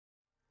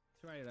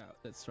Try it out.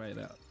 Let's try it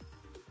out.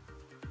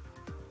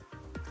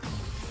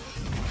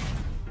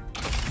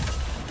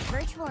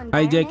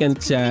 Hi Jake and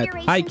chat.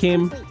 Hi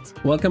Kim.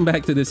 Complete. Welcome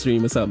back to the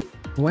stream. What's up?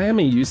 Why am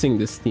I using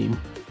this team?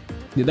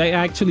 Did I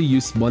actually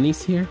use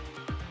bunnies here?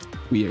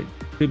 Weird.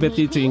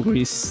 Privity to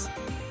increase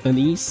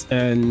Anise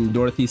and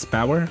Dorothy's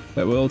power,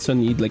 but we also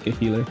need like a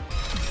healer.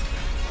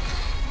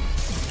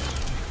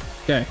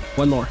 Okay,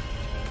 one more.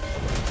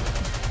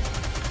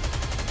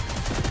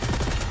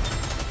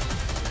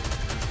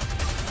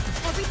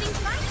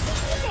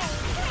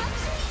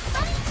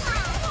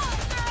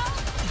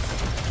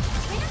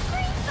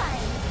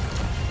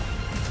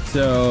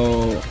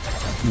 So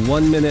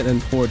 1 minute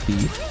and 40.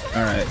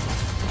 All right,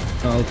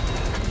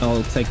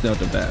 I'll take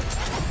note of that.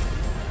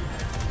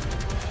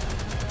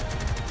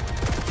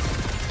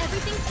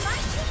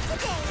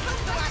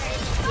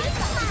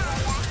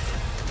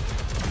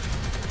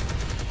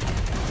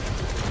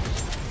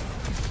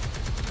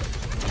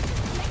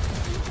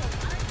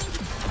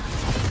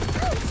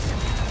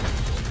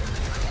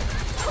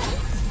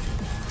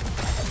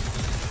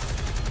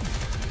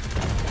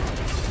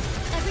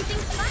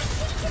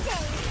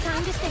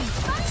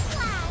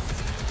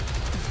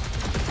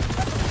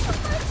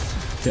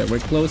 Yeah, we're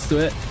close to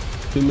it.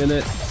 2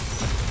 minutes.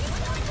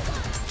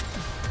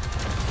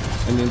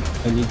 I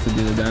need to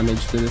do the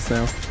damage to this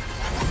now.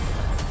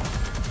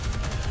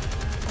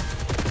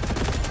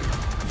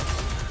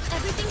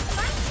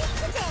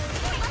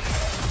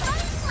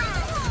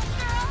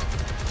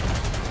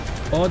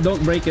 Oh,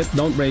 don't break it.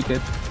 Don't break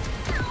it.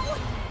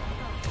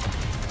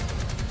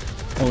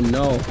 Oh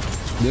no.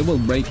 They will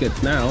break it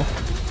now.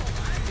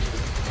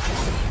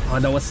 Oh,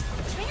 that was...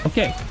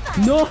 Okay.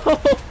 No!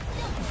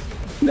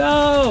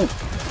 No!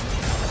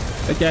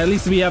 Okay, at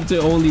least we have to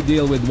only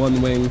deal with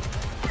one wing.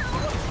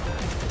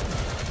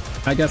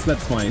 I guess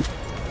that's fine.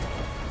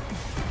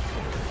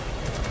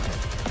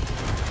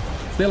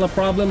 Still a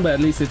problem, but at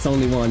least it's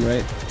only one,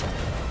 right?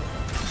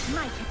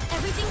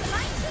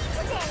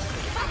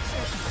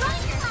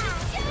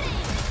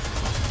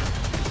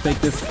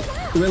 Take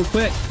this real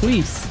quick,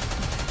 please.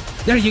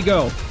 There you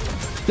go.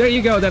 There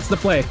you go, that's the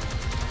play.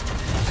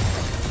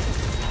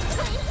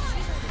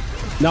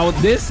 Now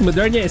this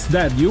Modernia is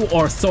dead. You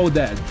are so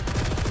dead.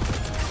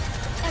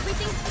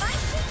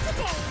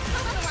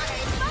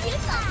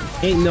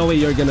 Ain't no way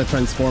you're gonna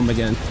transform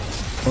again.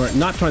 Or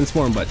not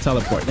transform, but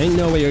teleport. Ain't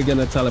no way you're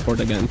gonna teleport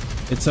again.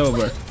 It's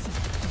over.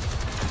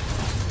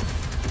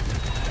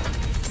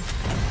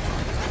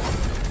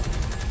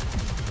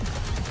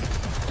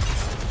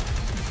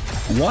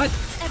 What?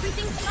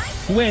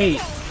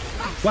 Wait.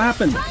 What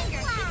happened?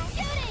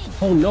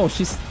 Oh no,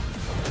 she's...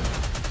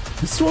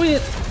 Destroy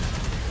it!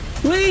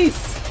 Please!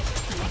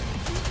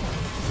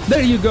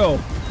 There you go!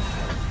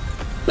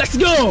 Let's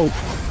go!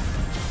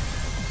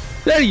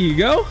 There you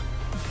go!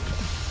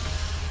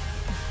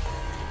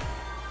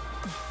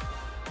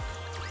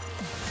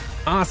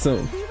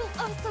 Awesome!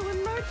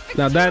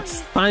 Now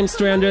that's times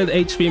 300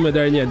 HP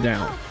Modernia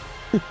down.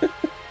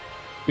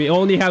 We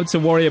only have to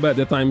worry about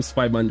the times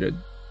 500.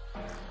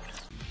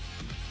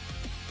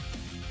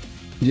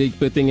 Jake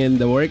putting in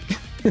the work.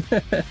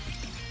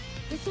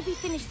 This will be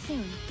finished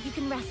soon. You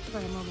can rest for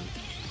a moment.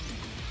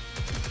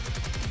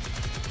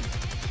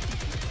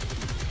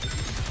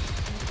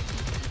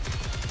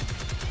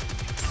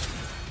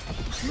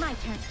 My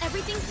turn.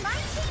 Everything's my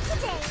turn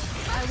today.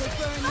 I will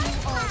burn you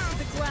all to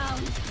the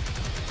ground.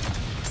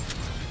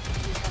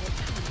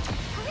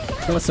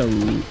 That was a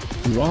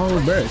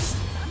wrong burst.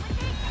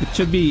 It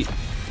should be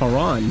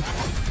Haran.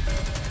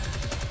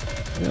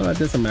 You know, that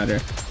doesn't matter.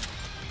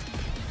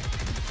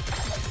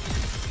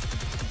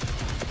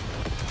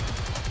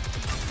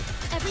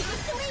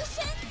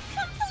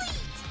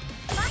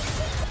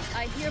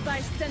 I hereby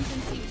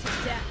sentence you to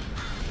death.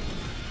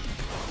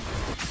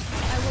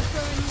 I will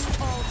burn you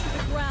all to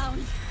the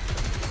ground.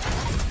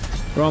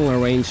 Wrong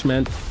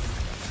arrangement.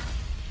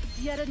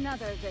 Yet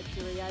another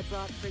victory I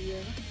brought for you.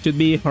 Should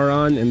be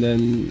Haran and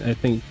then I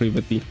think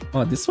Privity.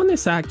 Oh, this one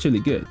is actually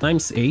good.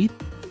 Times 8?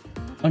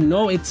 Oh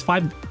no, it's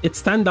 $5. It's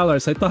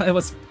 $10. I thought it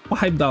was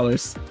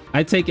 $5.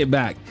 I take it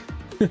back.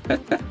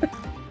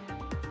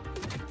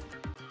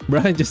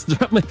 Brian just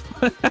dropped my...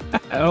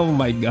 Oh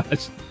my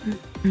gosh.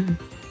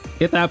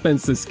 It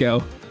happens,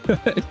 Cisco.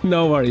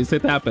 No worries,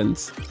 it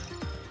happens.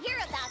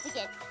 You're about to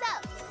get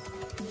soaked.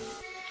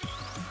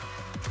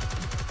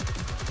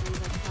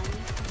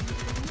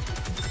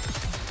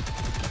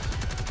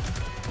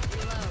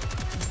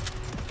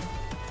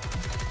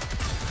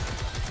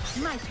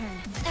 My turn.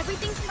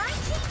 Everything's my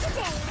team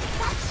today.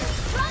 That's the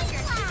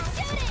stronger team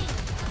shooting.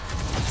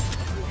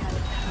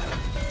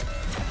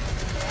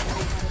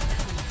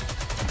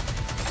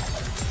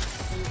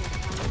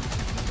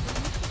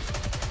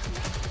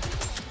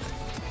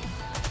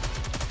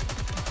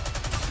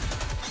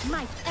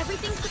 Mike,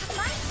 everything's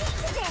my team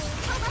today.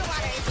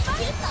 Overwater is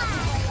fun.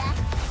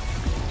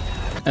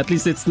 At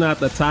least it's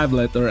not a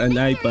tablet or an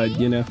iPad,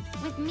 you know.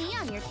 With me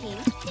on your team,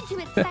 did you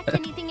expect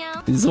anything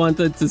else? I just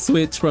wanted to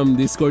switch from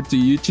Discord to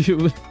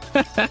YouTube.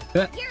 You're about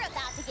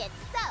to get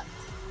soaked.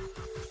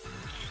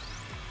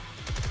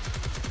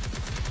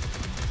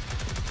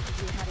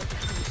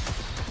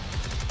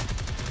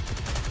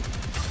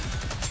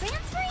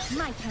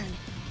 My turn.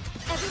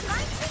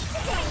 Everybody take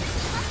today.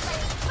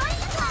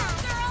 Fight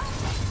class, girl.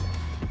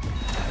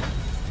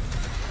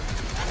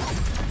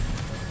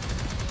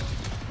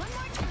 One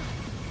more time.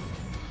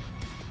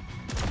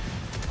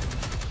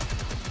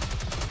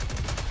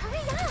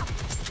 Hurry up.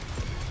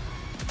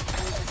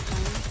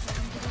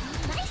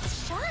 Nice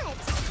shot.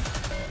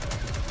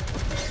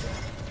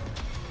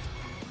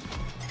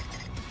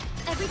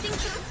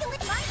 Everything's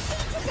feeling my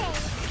team today.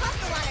 Pump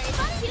the water is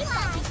too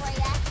salty for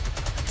ya.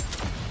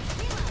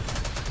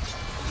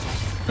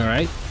 All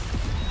right.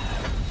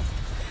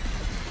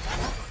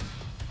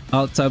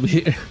 I'll tub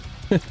here.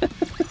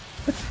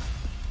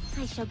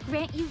 I shall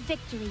grant you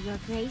victory, Your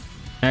Grace.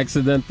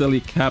 Accidentally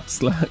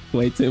caps lock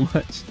way too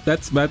much.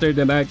 That's better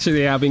than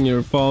actually having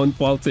your phone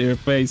fall to your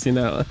face, you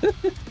know.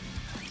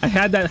 I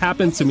had that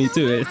happen to me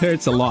too. It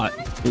hurts a lot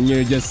when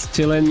you're just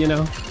chilling, you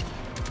know.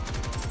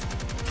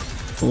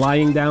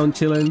 Lying down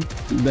chilling,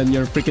 then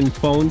your freaking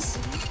phone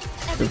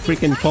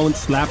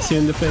slaps you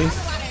in the face.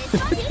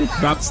 It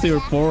drops to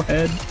your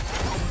forehead.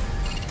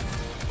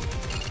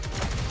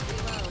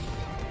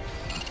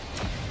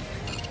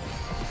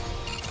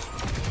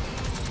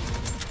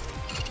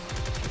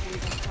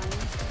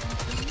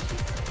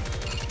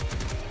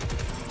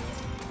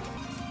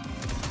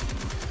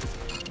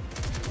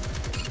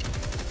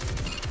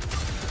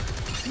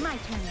 My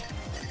turn.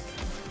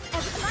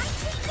 Everybody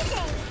take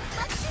today.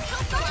 Let's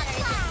shoot the water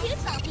is too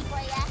salty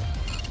for ya.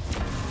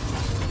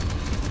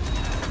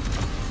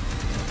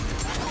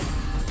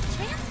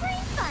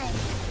 Transferring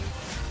funds.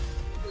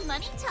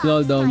 Money talks.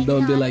 No,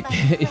 don't be like,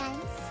 hey.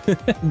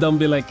 Don't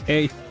be like,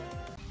 hey.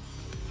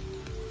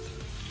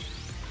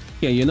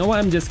 Okay, you know what?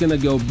 I'm just gonna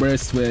go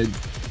burst with.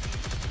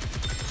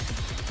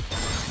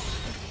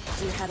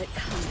 You had it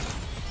coming.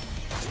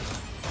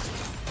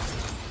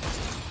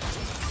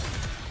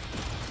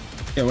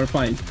 Yeah, we're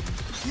fine.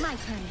 My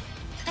turn.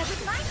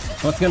 Everybody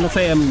take I was gonna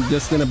say I'm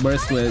just gonna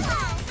burst with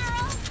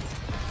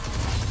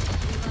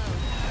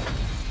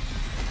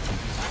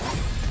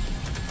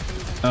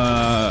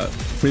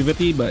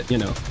privity, but you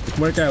know, it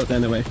worked out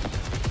anyway.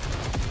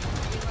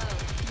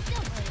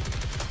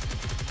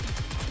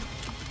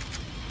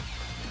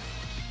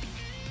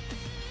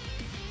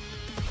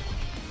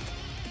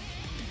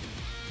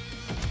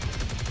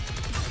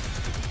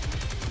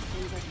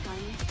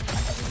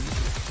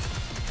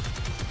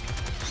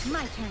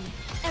 My turn.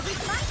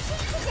 Everybody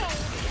take today.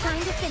 Time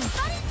to finish.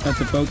 Have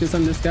to focus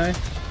on this guy.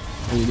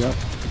 There you go.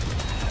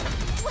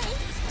 Wait.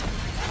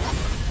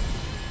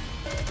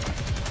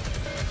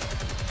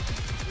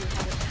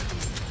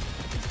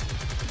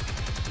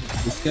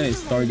 This guy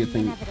is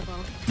targeting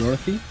Inevitable.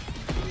 Dorothy.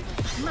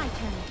 My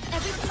turn.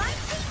 Everybody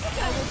take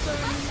today. I will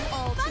burn you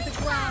all to the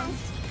ground.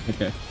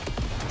 Okay.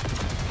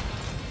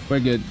 We're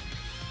good.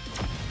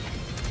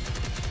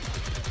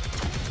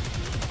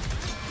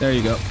 There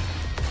you go.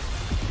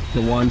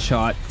 The one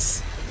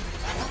shots.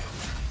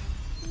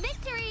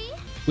 Victory.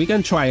 We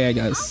can try, I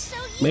guess.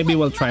 Maybe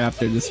we'll try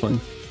after this one.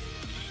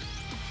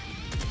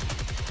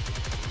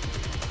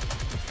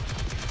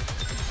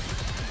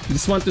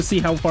 Just want to see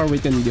how far we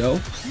can go.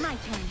 My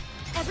turn.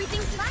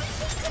 Everything's my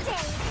team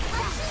today.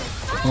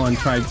 On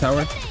Tribe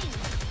Tower.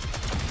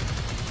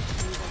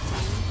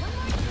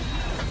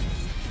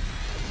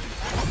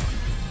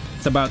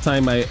 It's about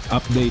time I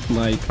update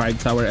my Tribe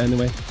Tower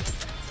anyway.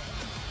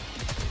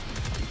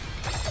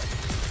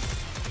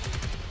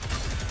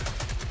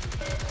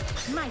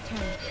 My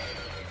turn.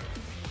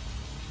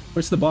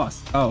 Where's the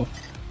boss? Oh.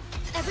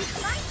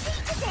 Everything's my team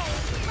today.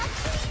 Let's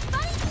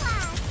fight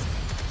class.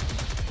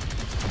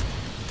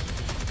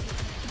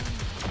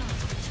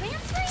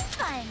 Transferring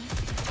funds.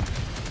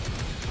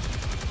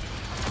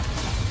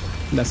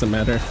 Doesn't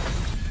matter.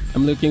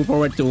 I'm looking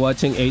forward to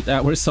watching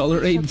 8-hour solo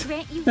I raid. shall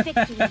grant you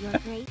victory, Your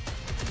Grace.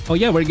 Oh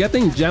yeah, we're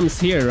getting gems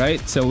here, right?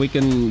 So we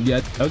can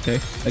get... Okay.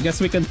 I guess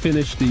we can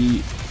finish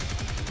the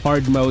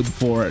hard mode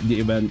for the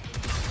event.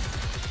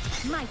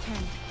 My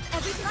turn.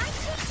 Everything's my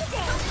team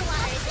today. The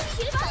water is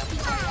too salty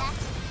for ya.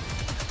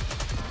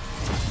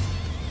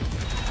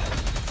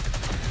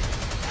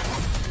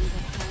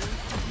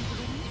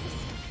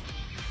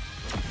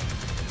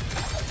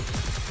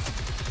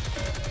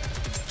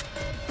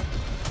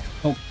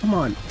 Oh, come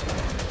on.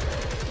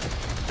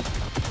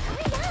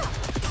 Hurry up.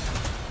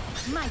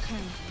 My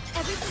turn.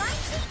 Everything's my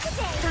team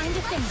today. Time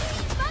to finish.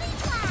 Fight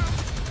class.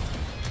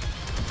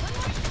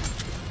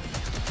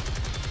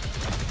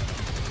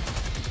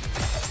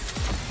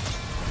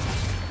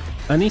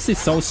 Anise is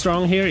so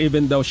strong here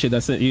even though she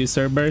doesn't use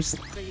her burst.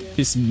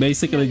 She's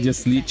basically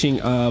just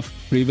leeching off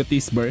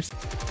Privity's burst.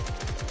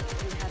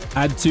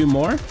 Add 2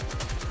 more?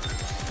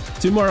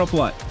 2 more of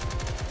what?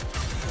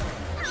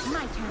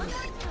 My turn.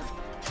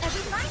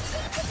 Everything's my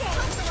team today.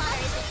 The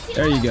water is too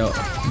There you go.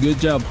 Good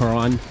job,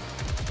 Haran.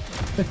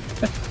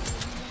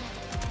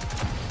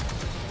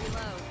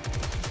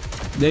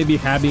 They be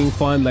having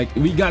fun like,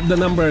 we got the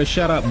number,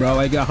 shut up bro,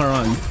 I got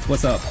Haran.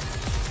 What's up?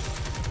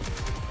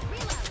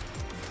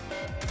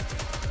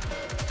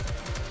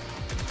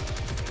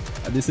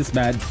 This is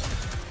bad.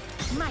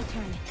 My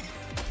turn.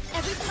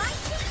 Everything's my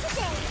team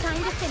today.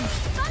 Time to finish.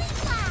 Fight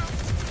class.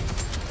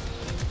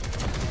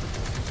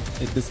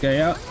 Take this guy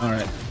out.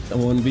 Alright.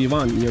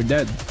 1v1. You're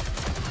dead.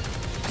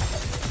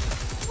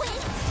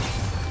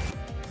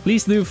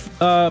 Please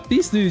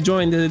do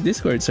join the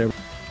Discord server.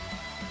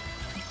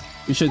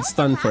 You should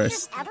stun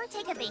first. Ever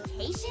take a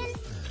vacation?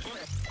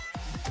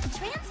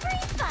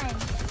 Transferring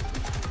funds.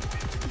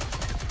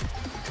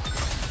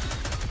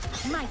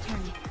 My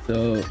turn.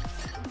 So,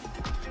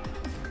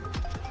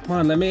 come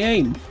on, let me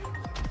aim.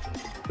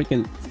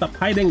 Freaking stop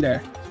hiding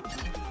there.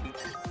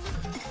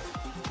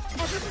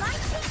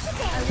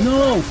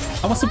 No,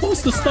 I was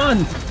supposed to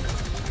stun.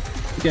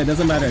 Okay, it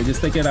doesn't matter. Just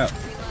take it out.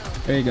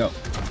 There you go.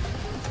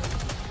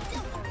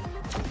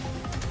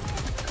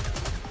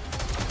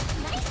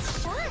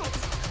 Nice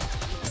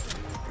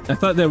shot. I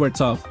thought they were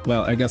tough.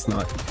 Well, I guess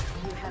not.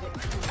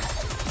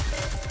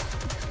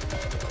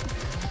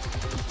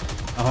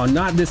 Oh,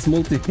 not this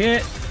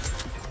multi-hit.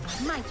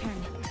 My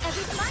turn.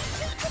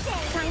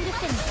 Time to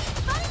finish.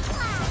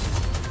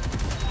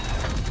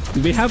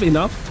 Do we have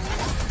enough?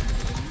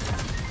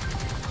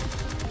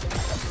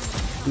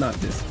 Not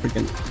this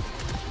freaking.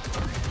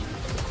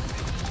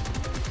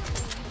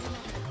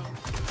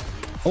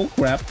 Oh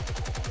crap.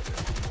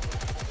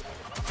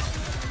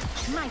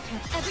 My turn.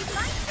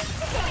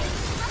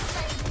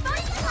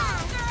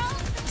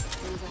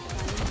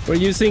 We're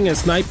using a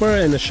sniper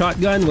and a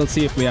shotgun. We'll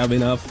see if we have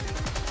enough.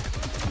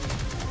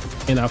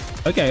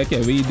 Okay,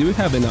 we do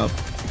have enough.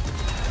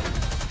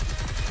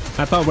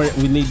 I thought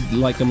we need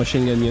like a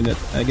machine gun unit.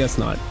 I guess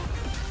not.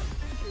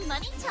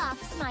 Money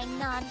talks, my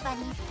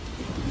non-bunny.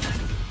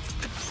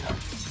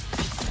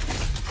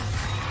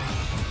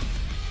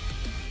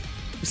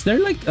 Is there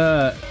like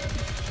okay,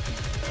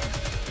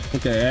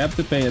 I have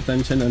to pay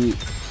attention on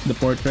the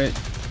portrait.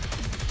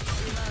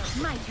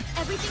 My turn.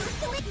 Everything's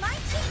going my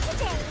team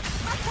today.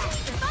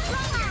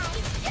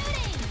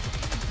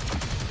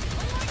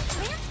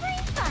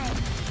 Transferring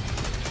funds.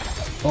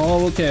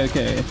 Oh, okay.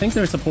 I think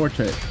there's a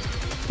portrait.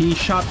 He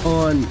shot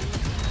on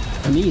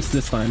Anise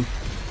this time.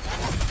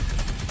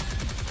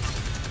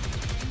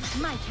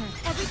 My turn.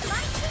 My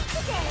team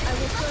today. I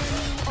will burn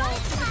you all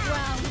to the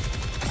ground.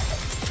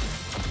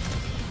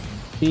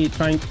 He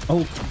trying.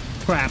 Oh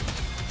crap!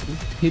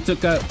 He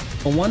took out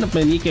one of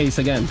my NIKKEs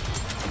again.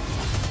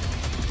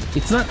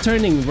 It's not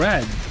turning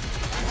red.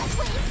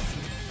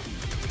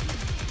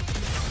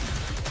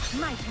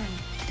 My turn.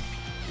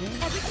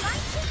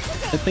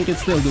 I think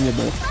it's still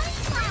doable.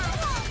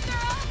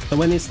 So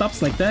when it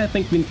stops like that,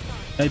 I think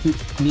I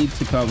need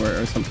to cover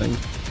or something.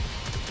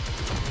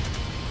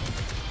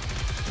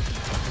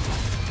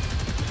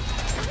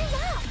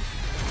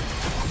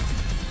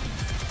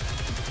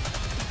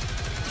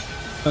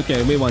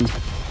 Okay, we won.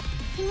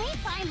 Can we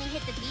finally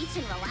hit the beach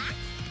and relax?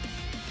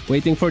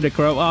 Waiting for the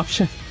crow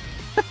option.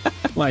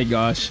 My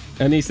gosh,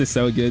 Anise is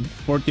so good.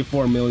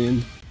 44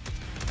 million.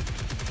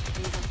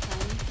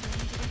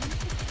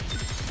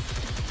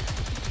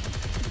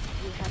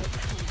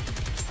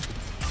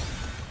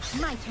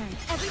 My turn.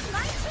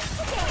 My turn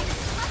today.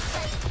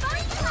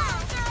 Fine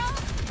class, girl.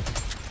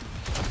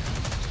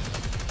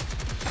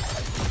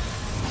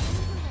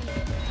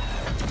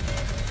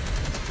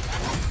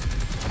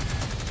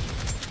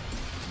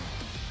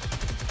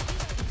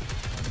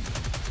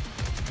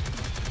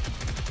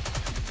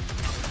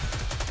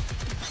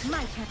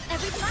 My turn. My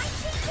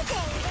turn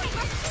today.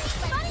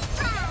 Fine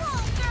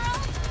class, girl.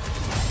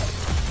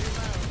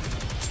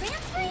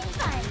 Transferring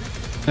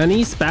funds.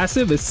 Anise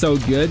passive is so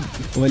good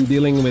when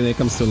dealing when it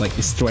comes to like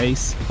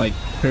strays. Like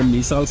her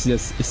missiles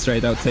just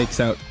straight out takes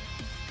out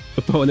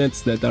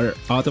opponents that are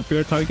out of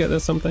your target or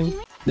something.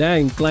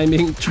 Dang,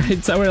 climbing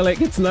trade tower like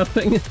it's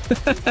nothing.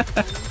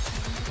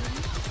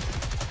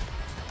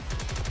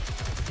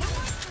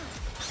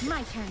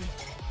 My turn.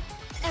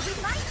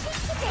 My turn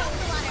today.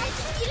 Water is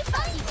too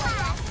salty for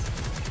us.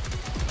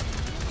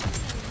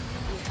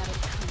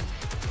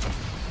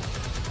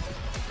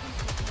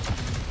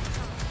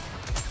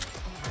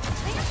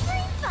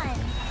 Transferring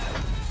funds.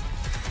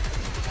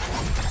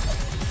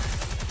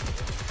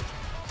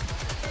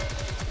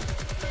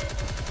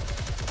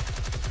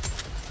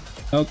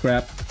 Oh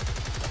crap.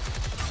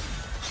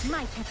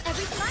 My turn.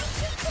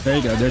 There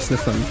you go, there's the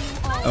sun.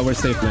 Oh, we're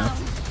safe now.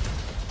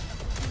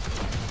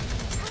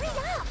 Hurry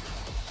up.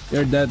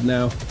 You're dead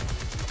now.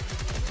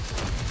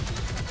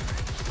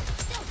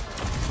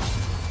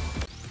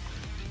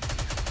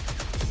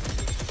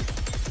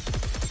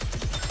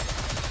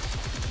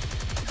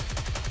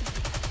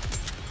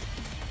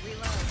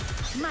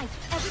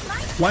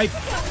 Wipe.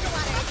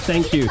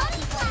 Thank you.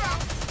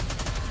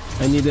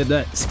 I needed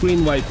that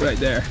screen wipe right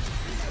there.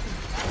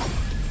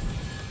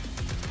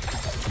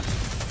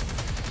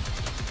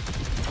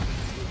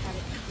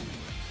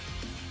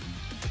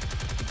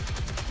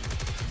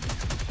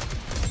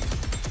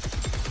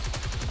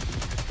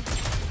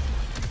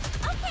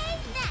 Okay,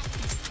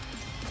 next.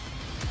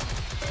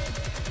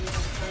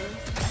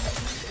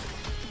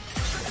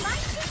 My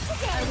turn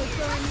today. I will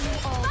burn you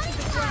all to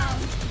the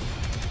ground.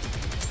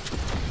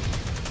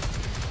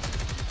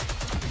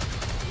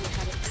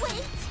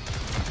 Wait.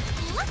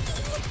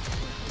 Lucky.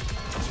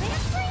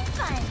 Transferring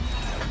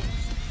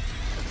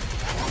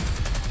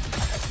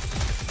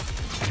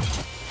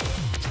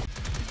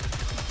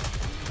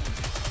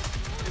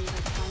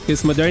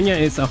Because Modernia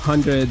is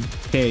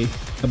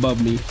 100k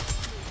above me.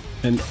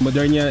 And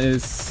Modernia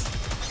is...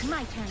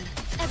 My turn.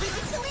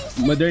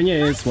 Modernia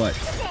is what?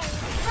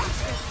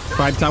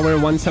 Tribe Tower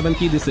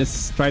 170. This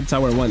is Tribe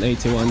Tower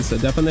 181. So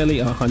definitely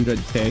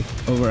 100k.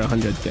 Over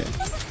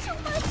 100k.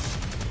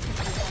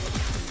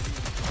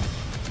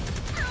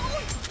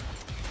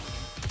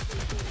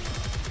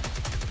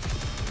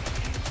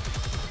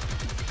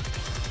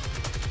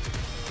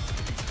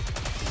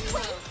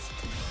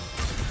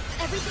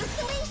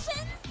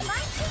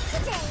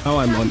 Oh,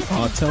 I'm on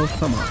auto?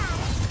 Come on.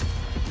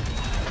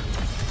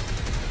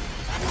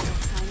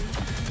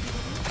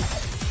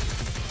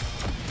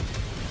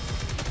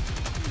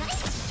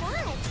 Nice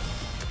shot.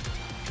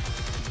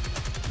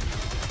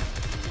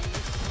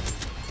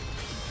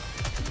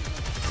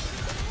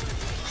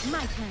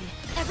 My turn.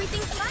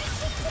 Everything's my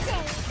turn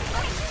today.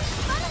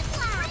 Bring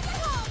it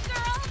home,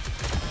 girl.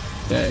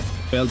 Okay,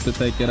 failed to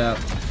take it out.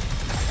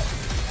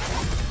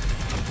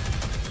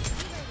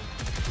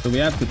 So we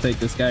have to take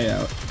this guy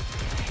out.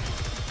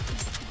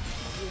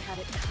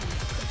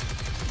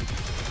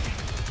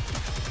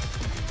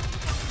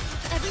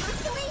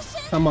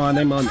 Come on,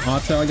 I'm on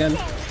auto again.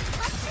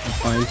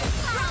 Fine.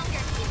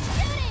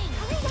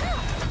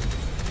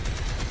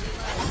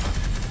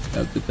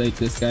 Have to take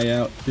this guy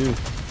out too.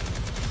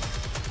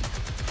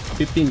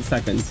 15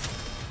 seconds.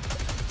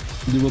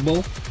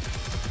 Doable.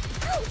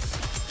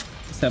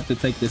 Just have to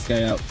take this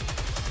guy out.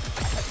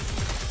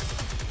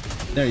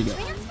 There you go.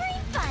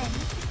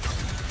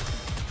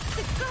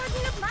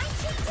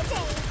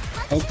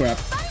 Oh crap.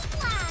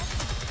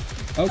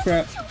 Oh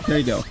crap. There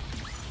you go.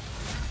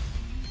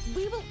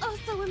 We will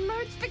also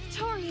emerge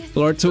victorious.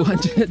 Floor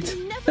 200.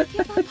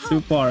 Too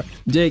far.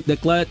 Jake, the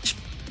clutch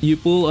you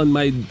pull on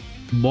my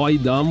boy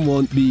Dom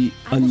won't be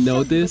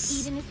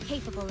unnoticed. Eden is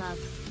capable of.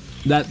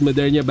 That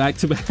Modernia back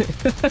to back.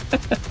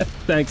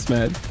 Thanks,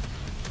 man.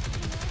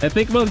 I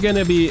think we're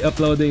gonna be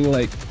uploading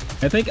like...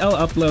 I think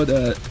I'll upload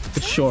a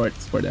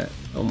shorts for that.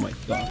 Oh my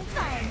god.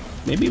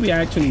 Maybe we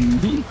actually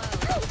need...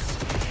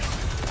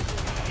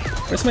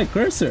 Where's my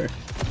cursor?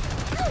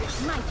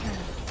 My turn.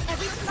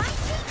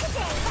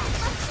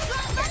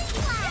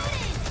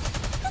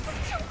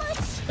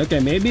 Okay,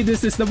 maybe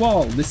this is the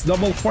wall. This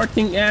double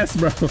farting ass,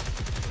 bro.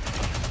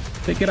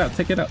 Take it out,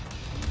 take it out.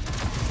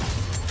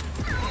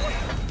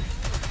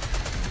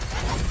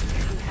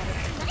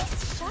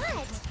 Nice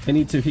shot. I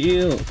need to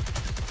heal.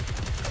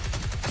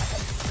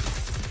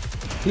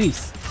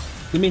 Please,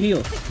 give me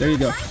heal. There you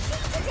go.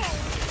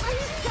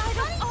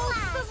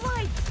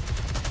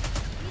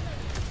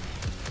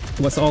 It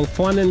was all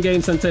fun and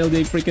games until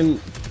they freaking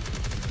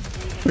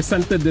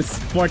presented this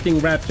farting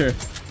raptor.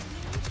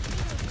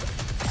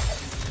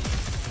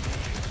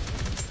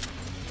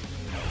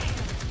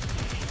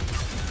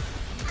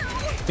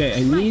 Okay,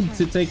 I need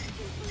to take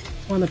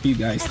one of you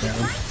guys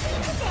down.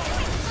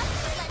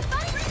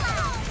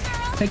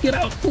 Take it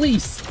out,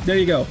 please. There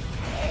you go.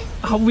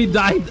 Oh, we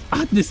died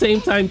at the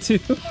same time too.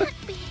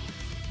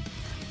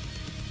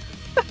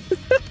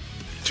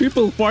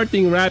 Triple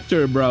farting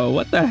raptor, bro.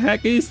 What the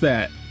heck is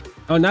that?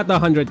 Oh, not the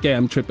 100k.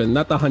 I'm tripping.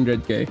 Not the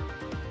 100k.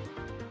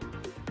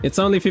 It's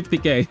only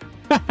 50k.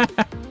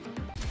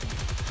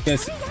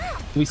 Yes,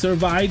 we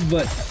survived,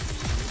 but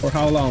for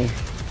how long?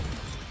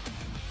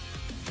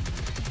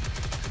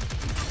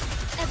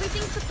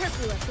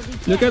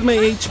 Look at my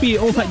HP.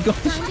 Oh my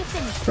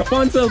gosh.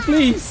 Rapunzel,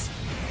 please.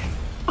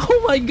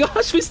 Oh my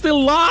gosh, we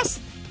still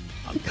lost.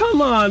 Oh,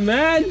 come on,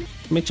 man.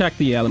 Let me check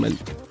the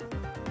element.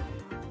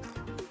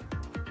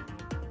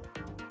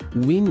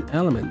 Wind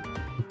element.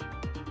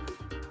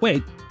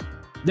 Wait,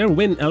 they're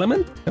wind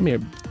element? Come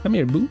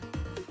here, boo.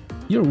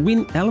 You're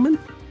wind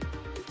element?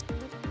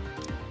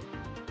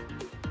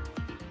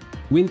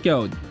 Wind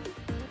code.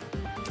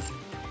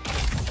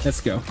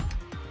 Let's go.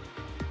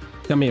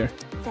 Come here.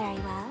 Very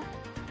well.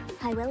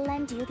 I will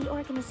lend you the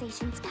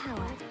organization's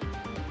power.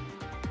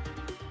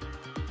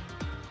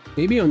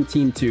 Maybe on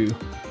team 2.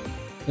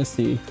 Let's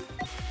see.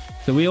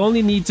 So we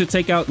only need to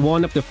take out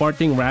one of the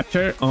farting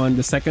raptor on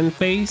the second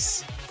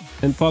phase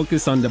and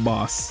focus on the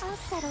boss. I'll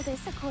settle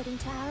this according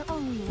to our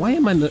own rules. Why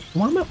am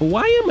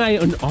I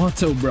on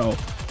auto, bro?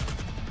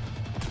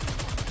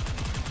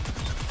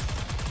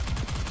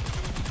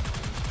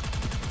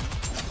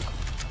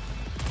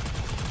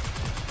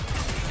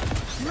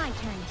 My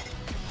turn.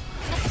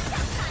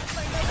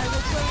 I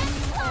will burn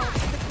you all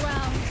to the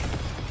ground.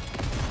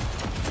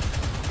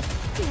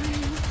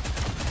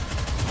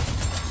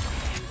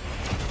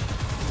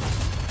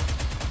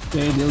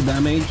 Okay, deal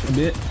damage a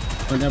bit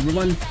on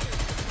everyone.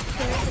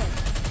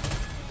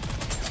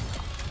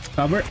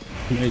 Cover.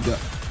 There you go.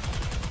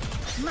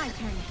 My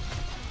turn.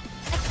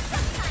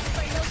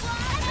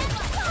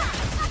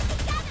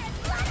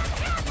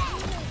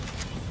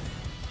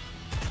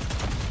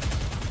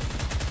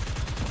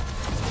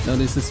 Now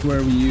this is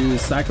where we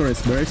use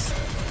Sakura's burst.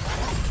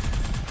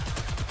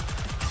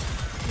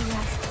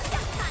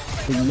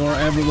 Ignore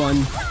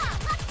everyone.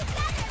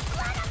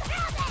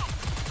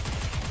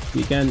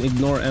 We can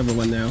ignore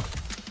everyone now.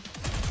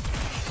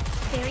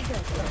 Very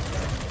good.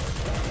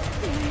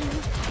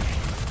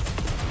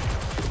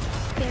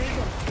 Very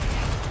good.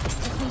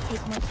 This may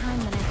take more time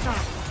than I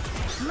thought.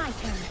 My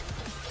turn.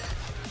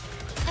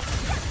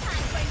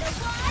 Time for the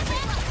war and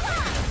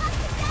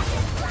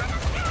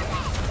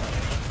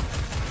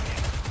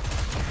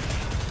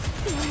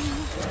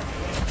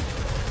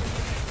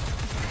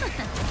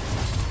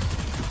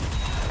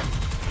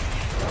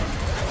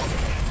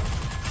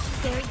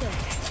Very good.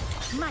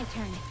 My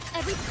turn.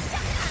 Every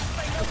time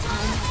for the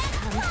time has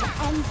come to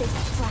end this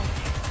fight.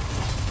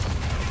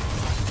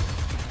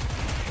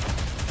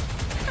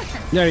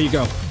 There you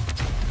go.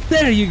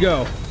 There you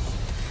go.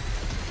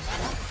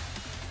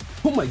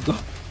 Oh my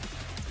god.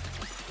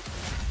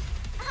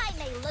 I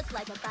may look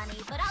like a bunny,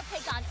 but I'll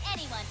take on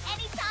anyone,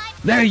 anytime.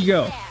 There you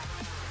go. There.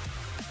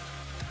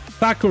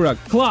 Sakura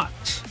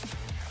clutch.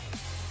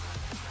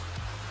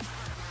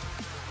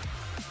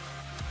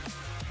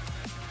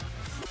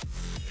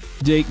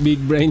 Jake big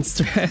brain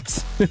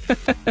strats.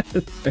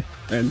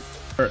 And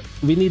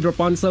we need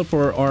Rapunzel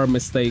for our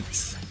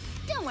mistakes.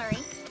 Don't worry.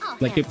 I'll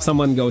Like if handle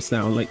someone goes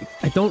down, like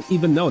I don't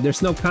even know.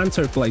 There's no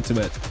counterplay to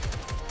it. it.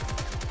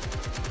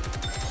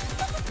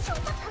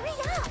 Hurry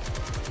up.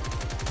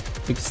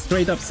 Like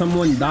straight up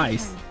someone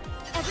dies.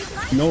 Every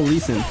fight. No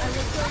reason. I will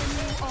burn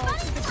you all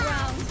to the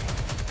ground.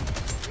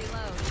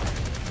 Reload.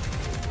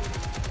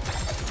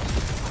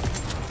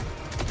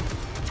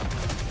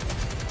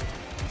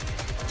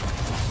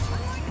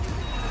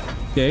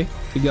 Okay,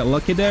 you got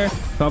lucky there.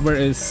 Cover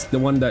is the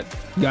one that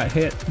got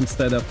hit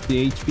instead of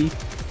the HP.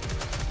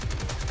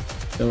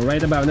 So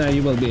right about now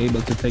you will be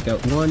able to take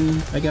out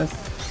one, I guess.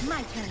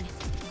 My turn.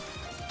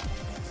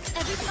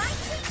 Every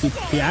fight.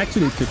 He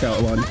actually took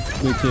out one,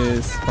 which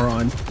is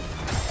Haran.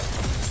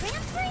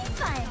 Transferring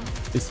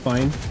funds. It's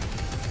fine.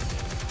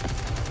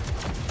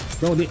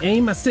 Bro, the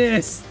aim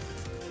assist!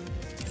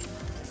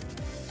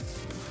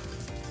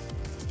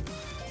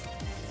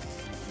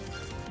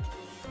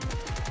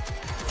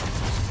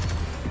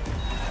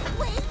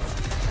 Wait.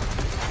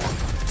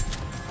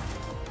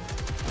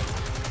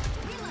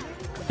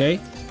 Okay.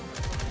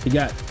 He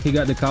got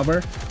the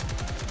cover.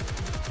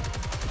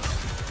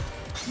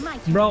 My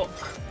turn. Bro.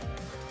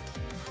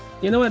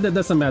 You know what? That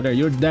doesn't matter.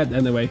 You're dead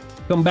anyway.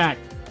 Come back.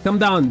 Come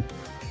down.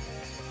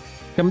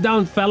 Come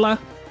down, fella.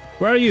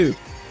 Where are you?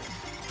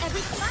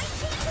 Every fight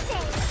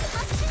today.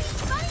 Luxury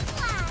fight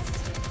last.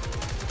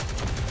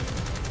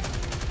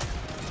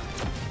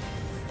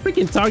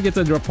 Freaking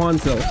targeted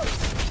Rapunzel.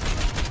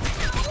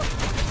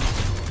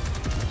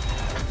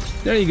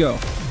 There you go.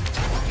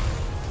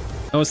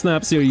 Oh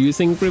snaps, you're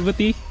using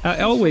Privity?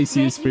 I always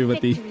use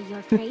Privity. Victory,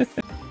 Your Grace.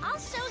 I'll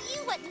show you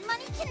what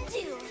money can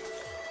do.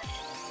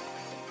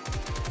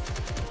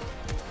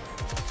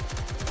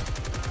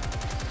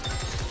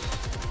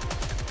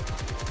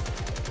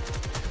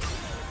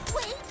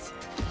 Wait.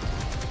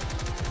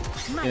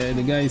 My Yeah, the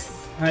turn. guy's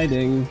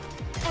hiding.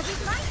 Every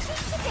fight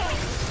today.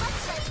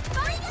 Luxury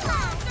fight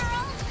last,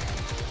 girl.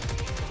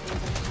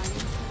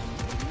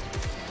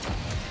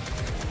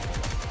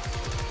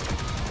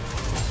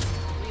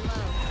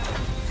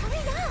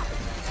 Hurry up.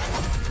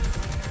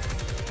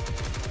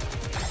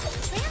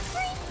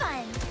 Transferring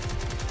funds.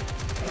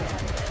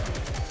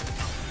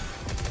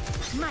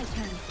 My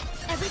turn.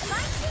 Every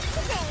fight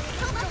today.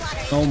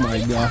 Oh my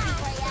god.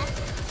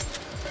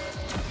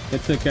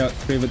 It took out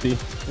Privity.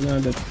 No,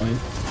 that's fine.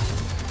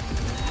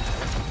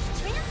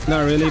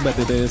 Not really, but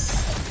it is.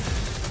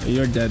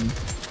 You're dead.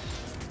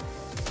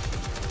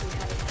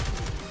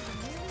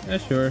 Yeah,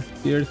 sure.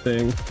 Do your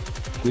thing.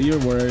 Do your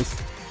worst.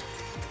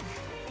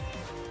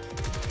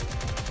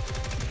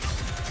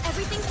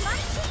 Everything's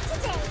fine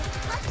today.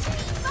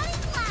 Luxury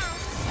fight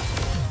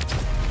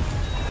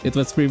last. It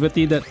was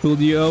Privity that pulled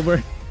you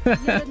over. Yet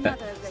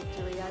another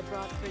victory I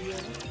brought for you.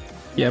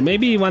 Yeah,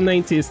 maybe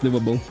 190 is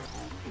doable.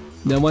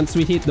 Then once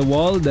we hit the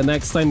wall, the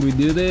next time we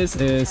do this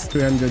is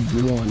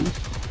 301.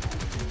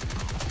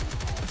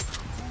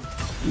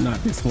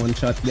 Not this one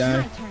shot guy.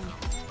 My turn.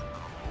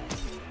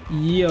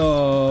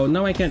 Yo,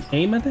 now I can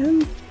aim at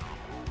him?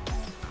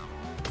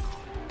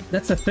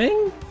 That's a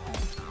thing?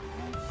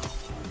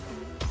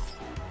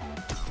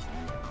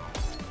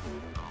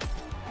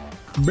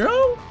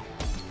 Bro?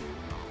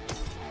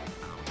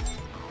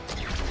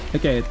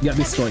 Okay, it got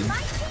destroyed.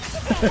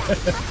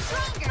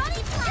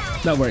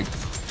 That worked.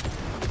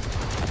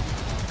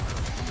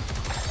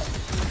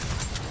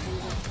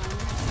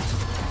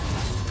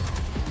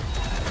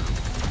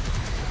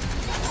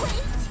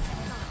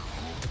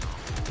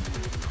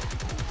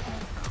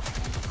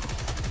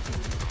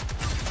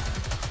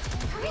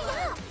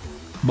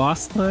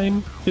 Boss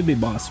time? Should be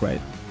boss,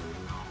 right?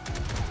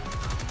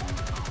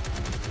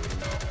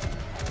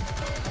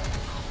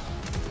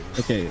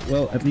 Okay,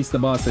 well, at least the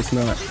boss is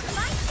not. Time to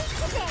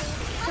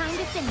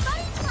finish.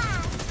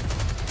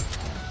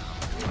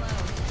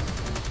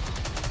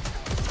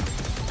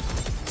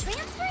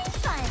 Transferring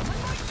funds.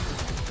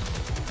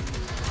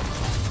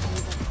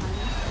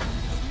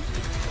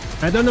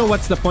 I don't know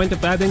what's the point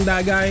of adding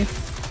that guy.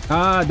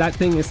 Ah, that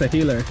thing is a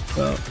healer.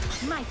 Well,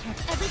 My turn.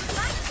 Every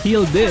fight.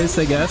 heal this,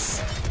 I guess.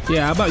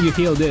 Yeah, how about you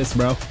heal this,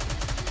 bro?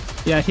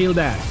 Yeah, heal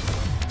that.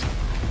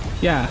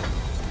 Yeah,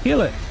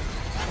 heal it.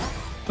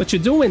 What you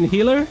doing,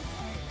 healer?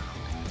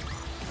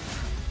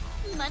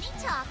 Money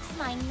talks,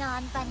 my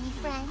non-bunny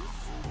friends.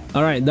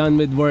 Alright, done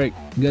with work.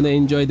 Gonna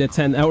enjoy the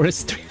 10-hour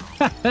stream.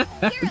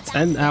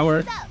 10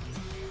 hour?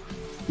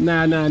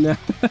 Nah.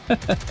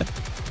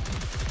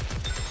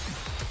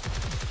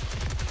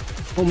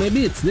 Oh,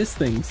 maybe it's this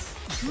things.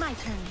 My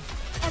turn.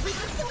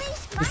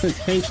 Doesn't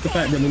change the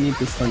fact that we need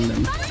to stun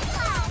them.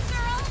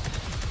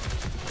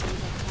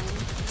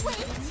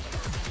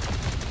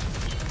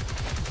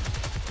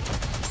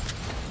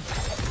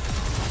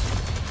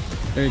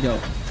 There you go.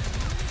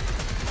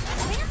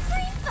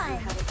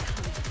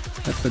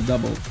 That's a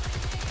double.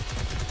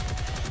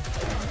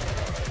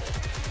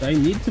 Do I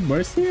need to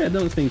burst here? I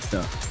don't think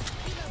so.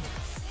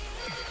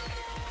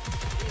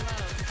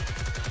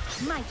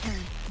 My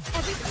turn.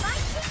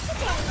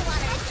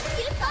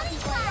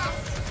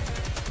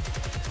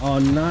 Oh,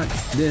 not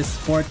this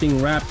sporting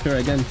raptor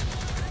again.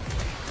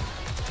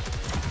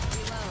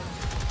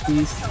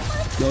 Please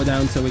go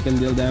down so we can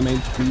deal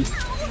damage, please.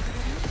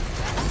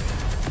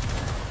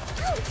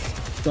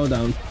 Go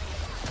down.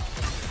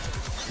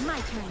 My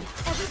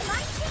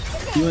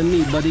turn. You and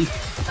me, buddy.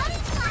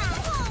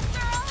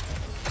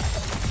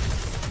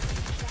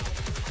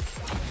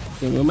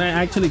 Okay, we might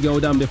actually go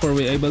down before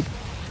we're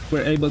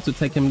able to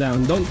take him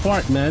down. Don't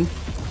fart, man.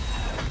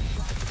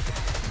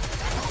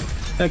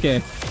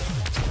 Okay.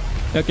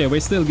 Okay, we're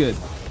still good.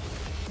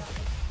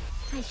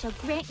 I shall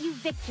grant you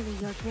victory,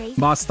 your grace.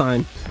 Boss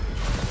time.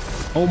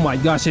 Oh my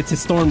gosh, it's a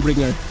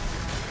Stormbringer.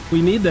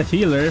 We need the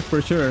healer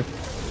for sure.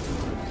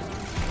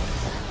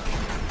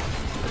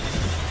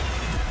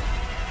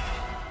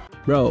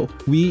 Bro,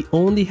 we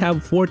only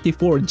have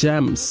 44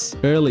 gems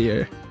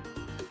earlier.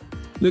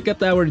 Look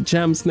at our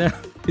gems now.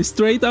 It's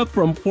straight up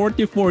from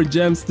 44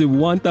 gems to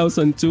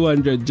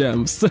 1,200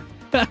 gems.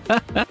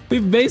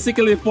 We've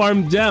basically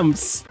farmed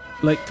gems.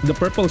 Like the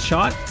purple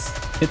shots,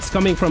 it's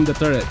coming from the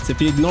turrets. If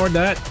you ignore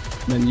that,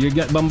 then you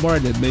get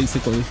bombarded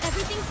basically.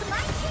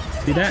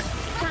 See that?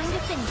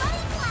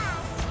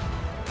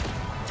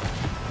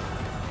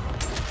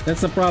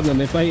 That's the problem.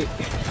 If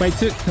I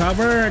took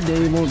cover,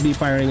 they won't be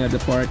firing at the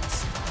parts.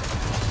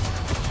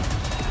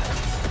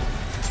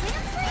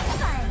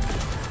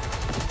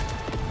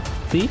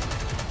 See?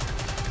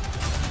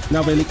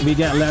 Now we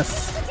get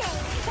less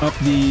of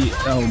the...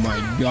 Oh my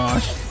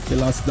gosh. We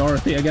lost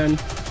Dorothy again.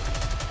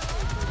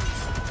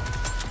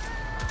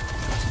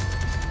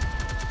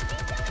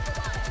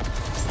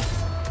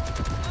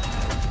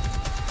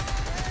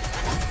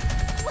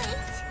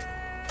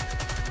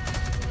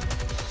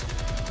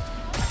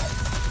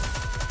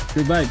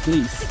 Revive,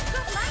 please.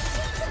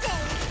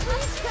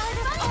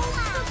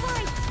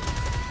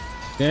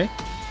 Okay.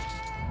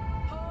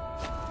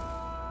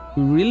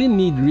 We really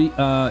need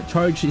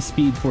charge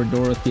speed for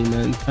Dorothy,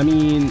 man. I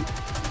mean,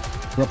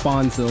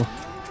 Rapunzel.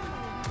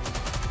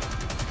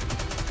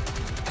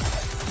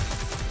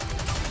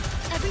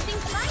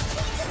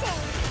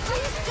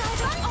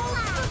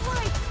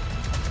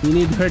 We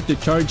need her to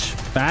charge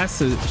fast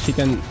so she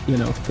can, you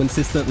know,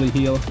 consistently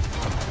heal.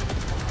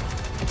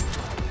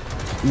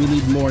 We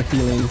need more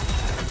healing.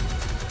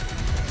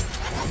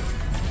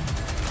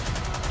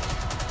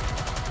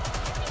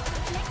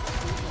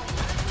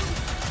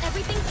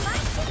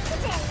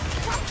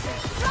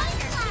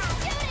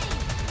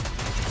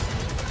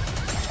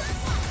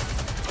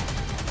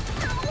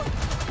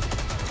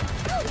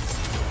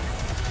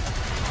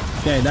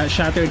 Okay, that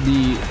shattered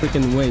the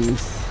freaking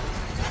wings.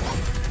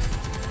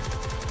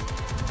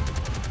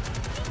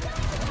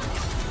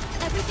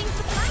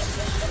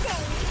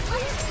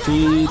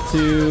 3,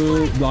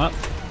 2, block.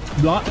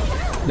 Block.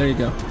 There you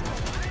go.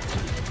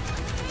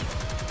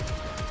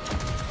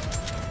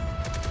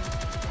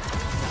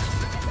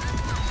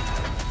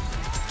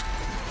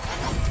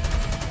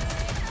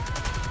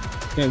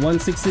 Okay,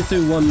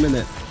 162, 1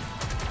 minute.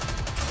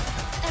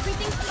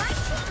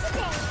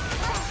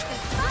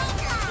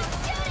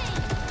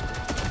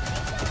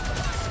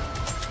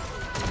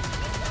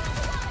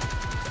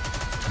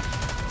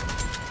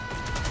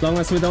 As long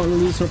as we don't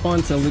lose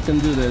Rapunzel, we can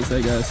do this,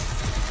 I guess.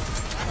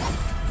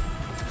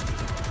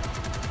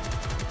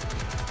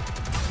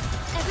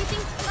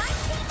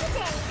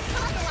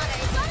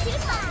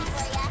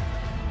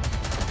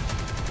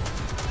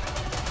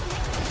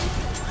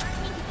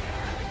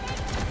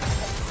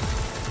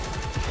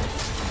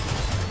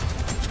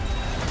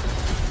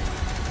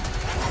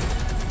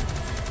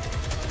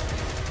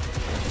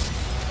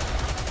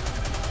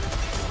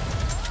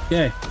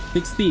 Okay,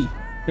 60.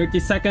 30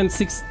 seconds,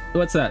 6.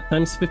 What's that?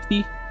 Times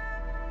 50?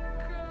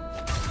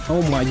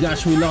 Oh my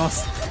gosh, we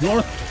lost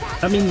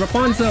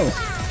Rapunzel!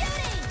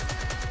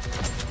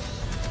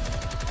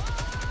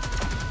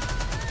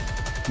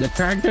 The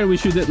character we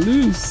shouldn't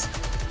lose.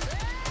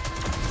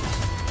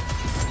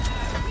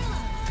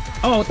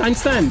 Oh,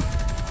 times 10.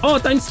 Oh,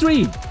 times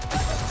 3.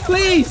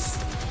 Please!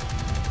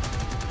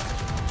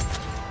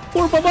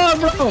 Por favor,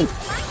 bro!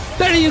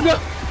 There you go!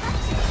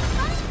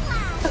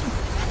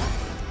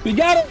 We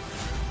got it!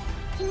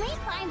 Can we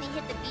finally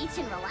hit the beach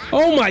and relax?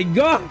 Oh my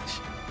gosh!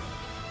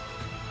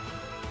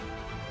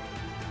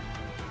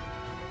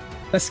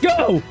 Let's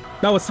go!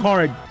 That was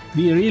hard.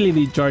 We really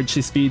need charge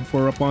speed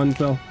for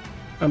Rapunzel.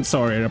 I'm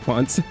sorry,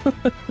 Rapunzel. You're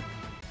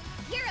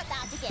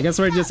about to get I guess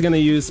we're just gonna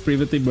use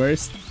Privity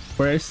Burst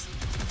first.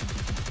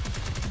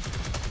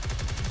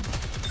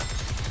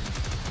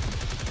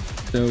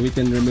 So we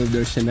can remove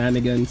their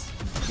shenanigans,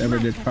 whatever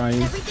they're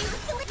trying. everything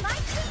with my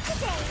team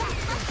today.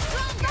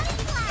 Strong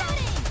running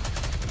cloud.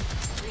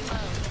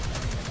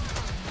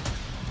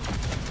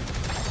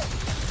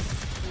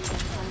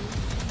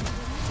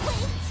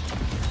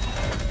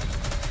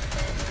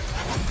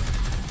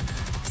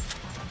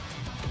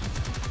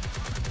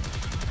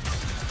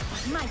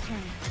 My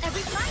turn.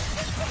 Every my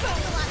team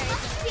today. Water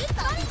isn't too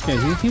salty. Okay,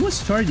 he was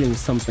charging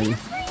something.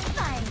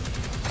 Fun.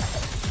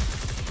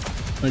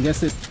 I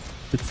guess it's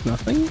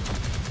nothing.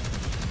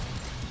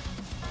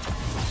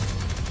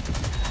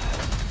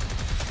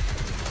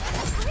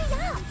 Hurry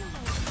up.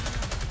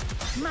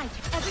 My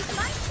turn. Every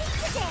my team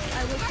today.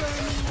 I will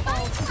burn you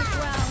all to the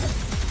ground.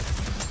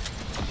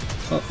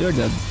 Oh, you're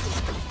dead.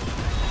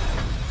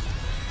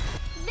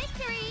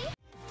 Victory.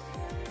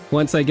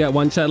 Once I get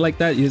one shot like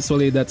that,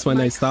 usually that's when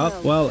I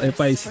stop. Well,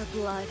 if I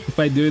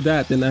do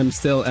that, then I'm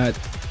still at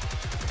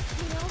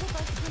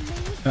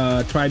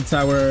Tribe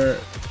Tower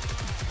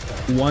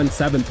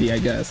 170, I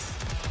guess.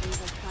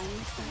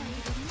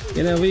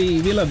 You know,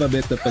 we love a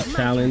bit of a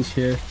challenge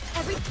here.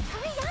 Hurry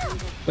up.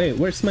 Wait,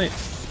 where's my...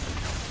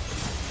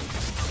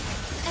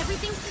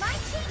 Everything's my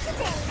team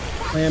today.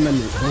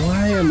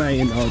 Why am I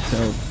in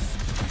auto?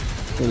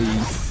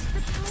 Please.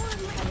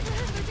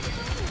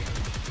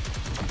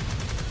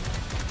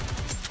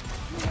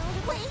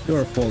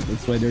 Your fault,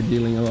 that's why they're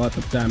dealing a lot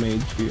of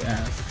damage, you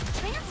ass.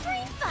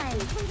 Transferring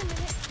funds.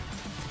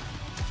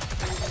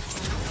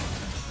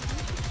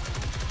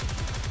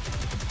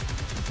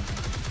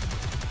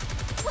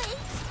 Wait.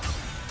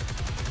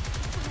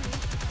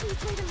 Please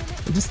wait a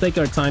minute. Just take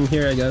our time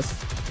here, I guess.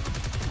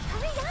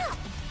 Hurry up.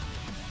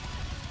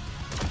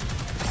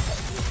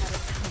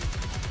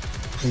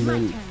 And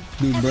then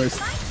do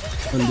burst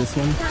on this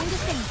one. Time to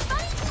think.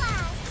 Fun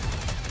class.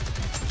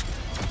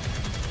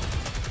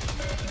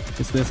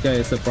 Because this guy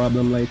is a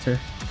problem later.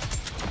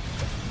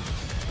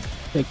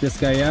 Take this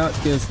guy out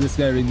because this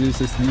guy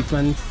reduces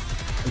defense,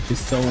 which is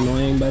so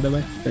annoying, by the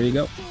way. There you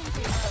go.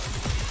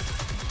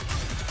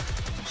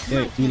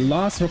 Okay, we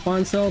lost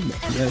Rapunzel,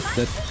 but yes,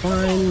 that's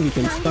fine. We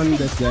can stun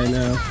this guy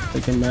now.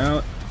 Take him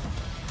out.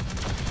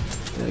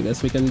 I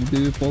guess we can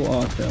do full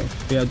auto.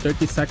 We have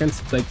 30 seconds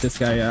to take this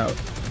guy out.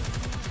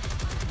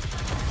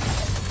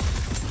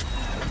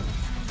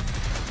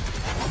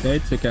 Okay,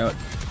 took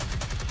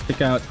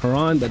out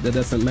Haran, but that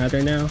doesn't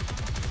matter now.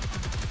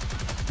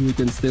 We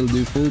can still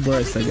do full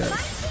burst, I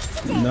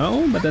guess.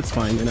 No, but that's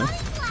fine, you know.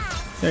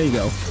 There you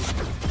go.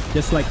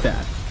 Just like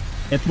that.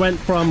 It went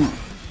from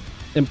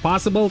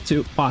impossible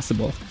to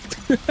possible.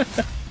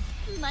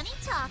 Money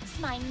talks,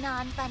 my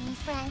non-bunny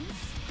friends.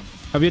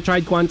 Have you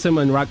tried Quantum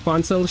on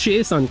Rapunzel? She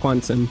is on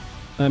Quantum.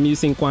 I'm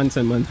using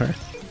Quantum on her.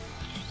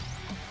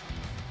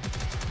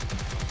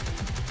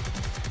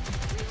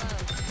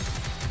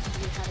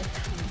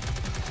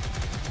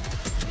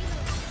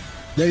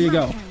 There you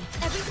go.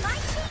 Every my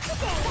team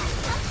today. I'm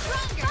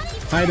stronger.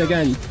 Hide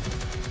again.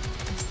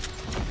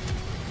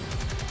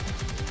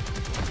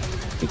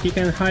 Think you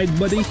can hide,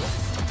 buddy?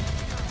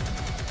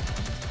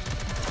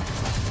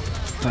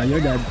 Ah, you're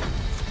dead.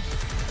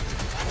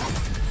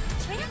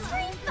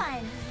 Transferring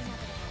funds.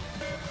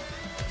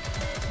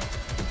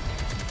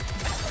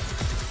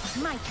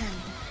 My turn.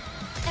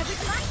 Every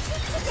my team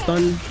today.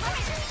 Stun.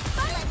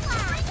 Fun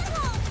class. Bring it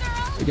home,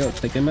 girl. There you go.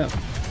 Take him out.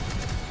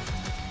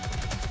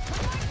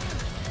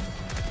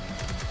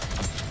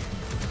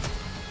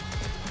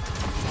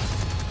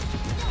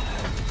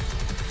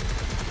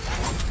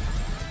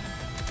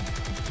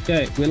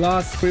 Okay, we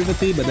lost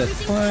Privity, but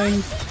that's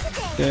fine.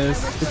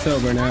 Because it's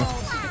over now. To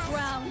the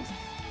ground.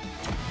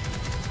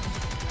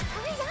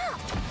 Hurry up.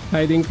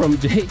 Hiding from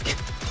Jake.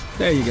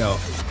 There you go.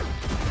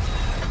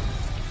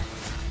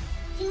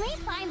 Can we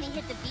finally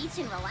hit the beach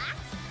and relax?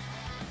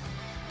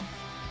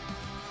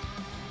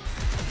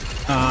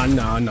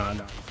 No.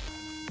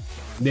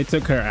 They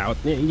took her out.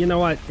 You know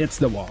what? It's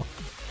the wall.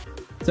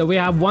 So we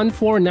have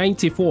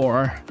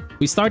 1494.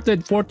 We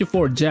started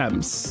 44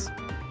 gems.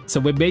 So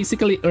we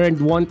basically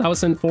earned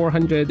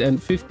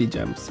 1,450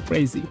 gems.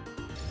 Crazy.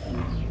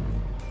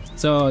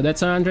 So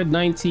that's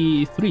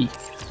 193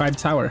 Tribe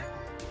Tower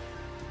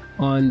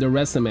on the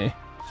resume.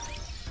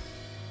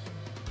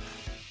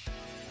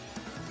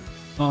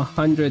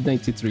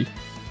 193.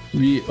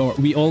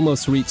 We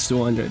almost reached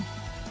 200.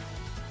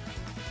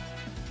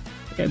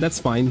 Okay, that's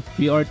fine.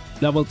 We are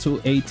level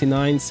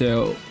 289,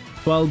 so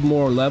 12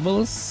 more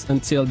levels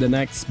until the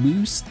next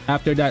boost.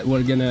 After that,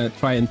 we're gonna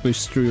try and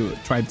push through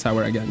Tribe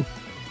Tower again.